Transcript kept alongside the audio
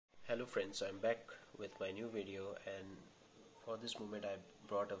Hello friends, I'm back with my new video, and for this moment I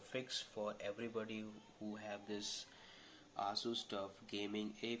brought a fix for everybody who have this Asus stuff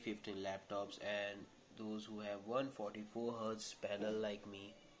gaming a15 laptops and those who have 144Hz panel like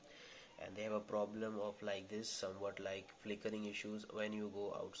me, and they have a problem of like this, somewhat like flickering issues. When you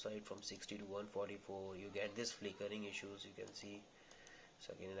go outside from 60 to 144 you get this flickering issues. You can see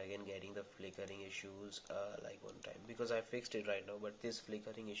so again and again getting the flickering issues like one time, because I fixed it right now, but this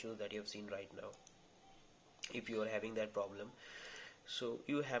flickering issue that you have seen right now, if you are having that problem, so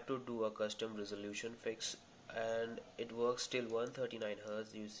you have to do a custom resolution fix, and it works till 139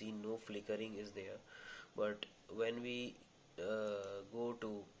 Hz. You see no flickering is there, but when we go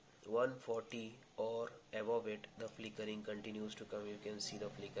to 140 or above it, the flickering continues to come. You can see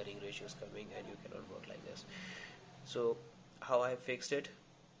the flickering ratios coming and you cannot work like this. So how I fixed it?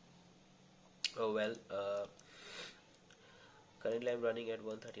 Oh well, currently I'm running at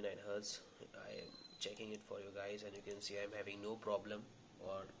 139 Hz. I am checking it for you guys and you can see I'm having no problem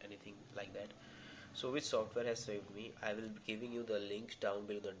or anything like that. So which software has saved me? I will be giving you the link down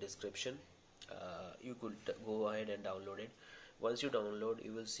below the description. You could go ahead and download it. Once you download,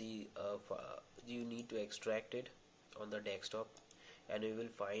 you will see you need to extract it on the desktop and you will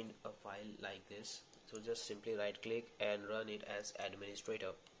find a file like this. So just simply right click and run it as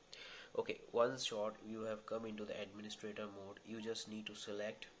administrator. Okay, once shot you have come into the administrator mode, you just need to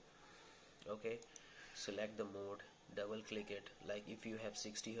select, okay, select the mode, double click it. Like if you have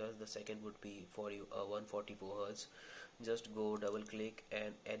 60 Hz, the second would be for you 144 Hz. Just go double click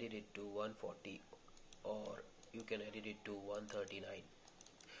and edit it to 140, or you can edit it to 139.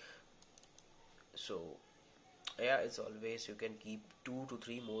 So yeah, it's always, you can keep 2 to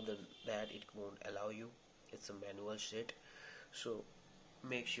 3 more than that, it won't allow you. It's a manual shit. So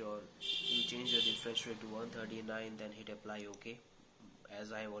make sure you change the refresh rate to 139, then hit apply. OK,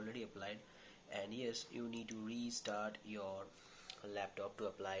 as I have already applied. And yes, you need to restart your laptop to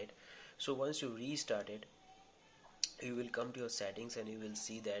apply it. So once you restart it, you will come to your settings and you will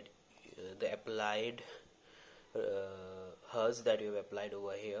see that the applied Hertz that you have applied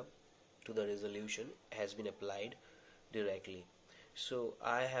over here to the resolution has been applied directly. So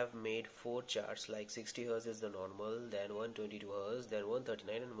I have made 4 charts, like 60 Hz is the normal, then 122 Hz, then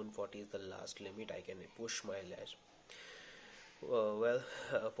 139, and 140 is the last limit I can push my lash.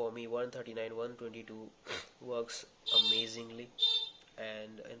 For me 139, 122 works amazingly,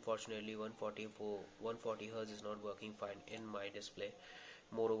 and unfortunately 140 Hz is not working fine in my display.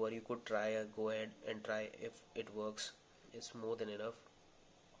 Moreover, you could go ahead and try if it works. It's more than enough.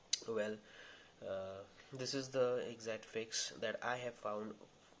 Well, this is the exact fix that I have found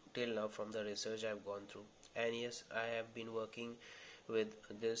till now from the research I've gone through. And yes, I have been working with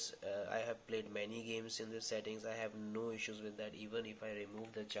this. I have played many games in the settings. I have no issues with that. Even if I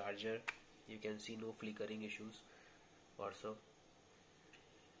remove the charger, you can see no flickering issues also,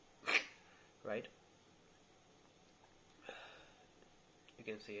 right? You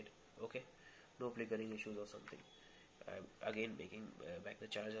can see it. Okay, no flickering issues or something. I'm again making back the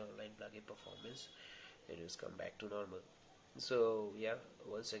charger online plug-in performance. It has come back to normal. So yeah,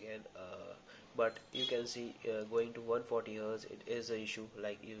 once again, but you can see going to 140 Hz, it is an issue.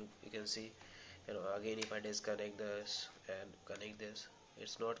 Like you can see, again if I disconnect this and connect this,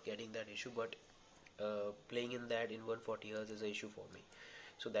 it's not getting that issue. But playing in that in 140 Hz is an issue for me.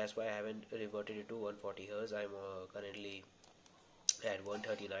 So that's why I haven't reverted it to 140 Hz. I'm currently at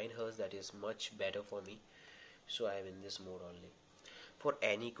 139 Hz. That is much better for me. So I am in this mode only. For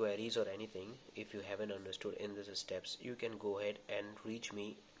any queries or anything, if you haven't understood in these steps, you can go ahead and reach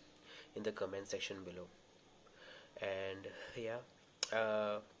me in the comment section below. And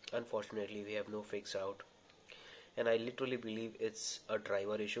yeah, unfortunately we have no fix out, and I literally believe it's a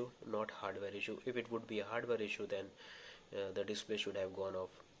driver issue, not hardware issue. If it would be a hardware issue, then the display should have gone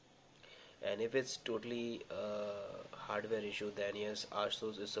off. And if it's totally hardware issue, then yes,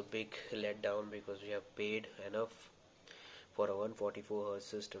 Asus is a big letdown, because we have paid enough for a 144 Hz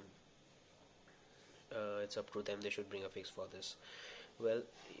system. It's up to them. They should bring a fix for this. Well,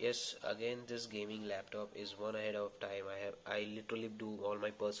 yes, again this gaming laptop is one ahead of time. I literally do all my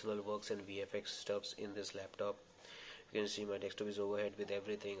personal works and VFX stuffs in this laptop. You can see my desktop is overhead with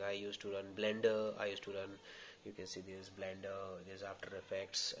everything. I used to run Blender. I used to run, you can see there's Blender, there's After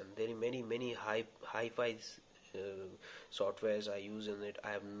Effects, and there are many hi-fi softwares I use in it.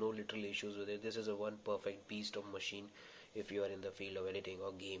 I have no literal issues with it. This is a one perfect beast of machine if you are in the field of editing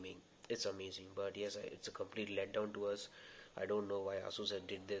or gaming. It's amazing. But yes, it's a complete letdown to us. I don't know why Asus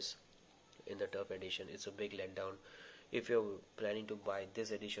did this in the tough edition. It's a big letdown. If you're planning to buy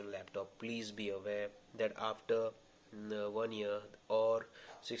this edition laptop, please be aware that after 1 year or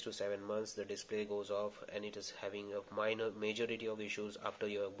 6 to 7 months, the display goes off and it is having a majority of issues after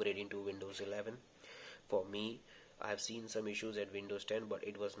you upgrade into Windows 11. For me, I have seen some issues at Windows 10, but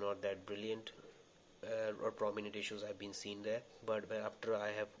it was not that brilliant or prominent issues have been seen there. But after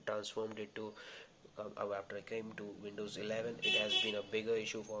I have transformed it to after I came to Windows 11, it has been a bigger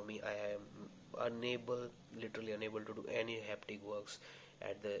issue for me. I am literally unable to do any haptic works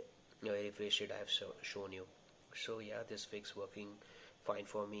at the refresh rate I have shown you. So yeah, this fix working fine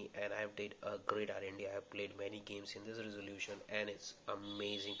for me, and I have did a great R&D. I have played many games in this resolution, and it's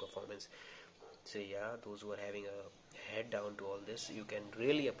amazing performance. So yeah, those who are having a head down to all this, you can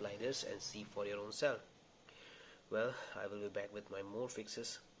really apply this and see for your own self. Well, I will be back with my more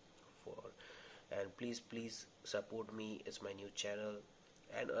fixes for, and please support me. It's my new channel,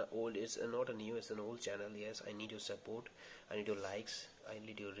 and it's not a new, it's an old channel. Yes, I need your support, I need your likes, I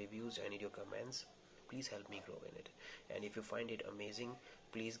need your reviews, I need your comments. Please help me grow in it, and if you find it amazing,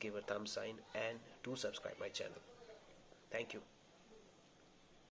 please give a thumb sign and do subscribe my channel. Thank you.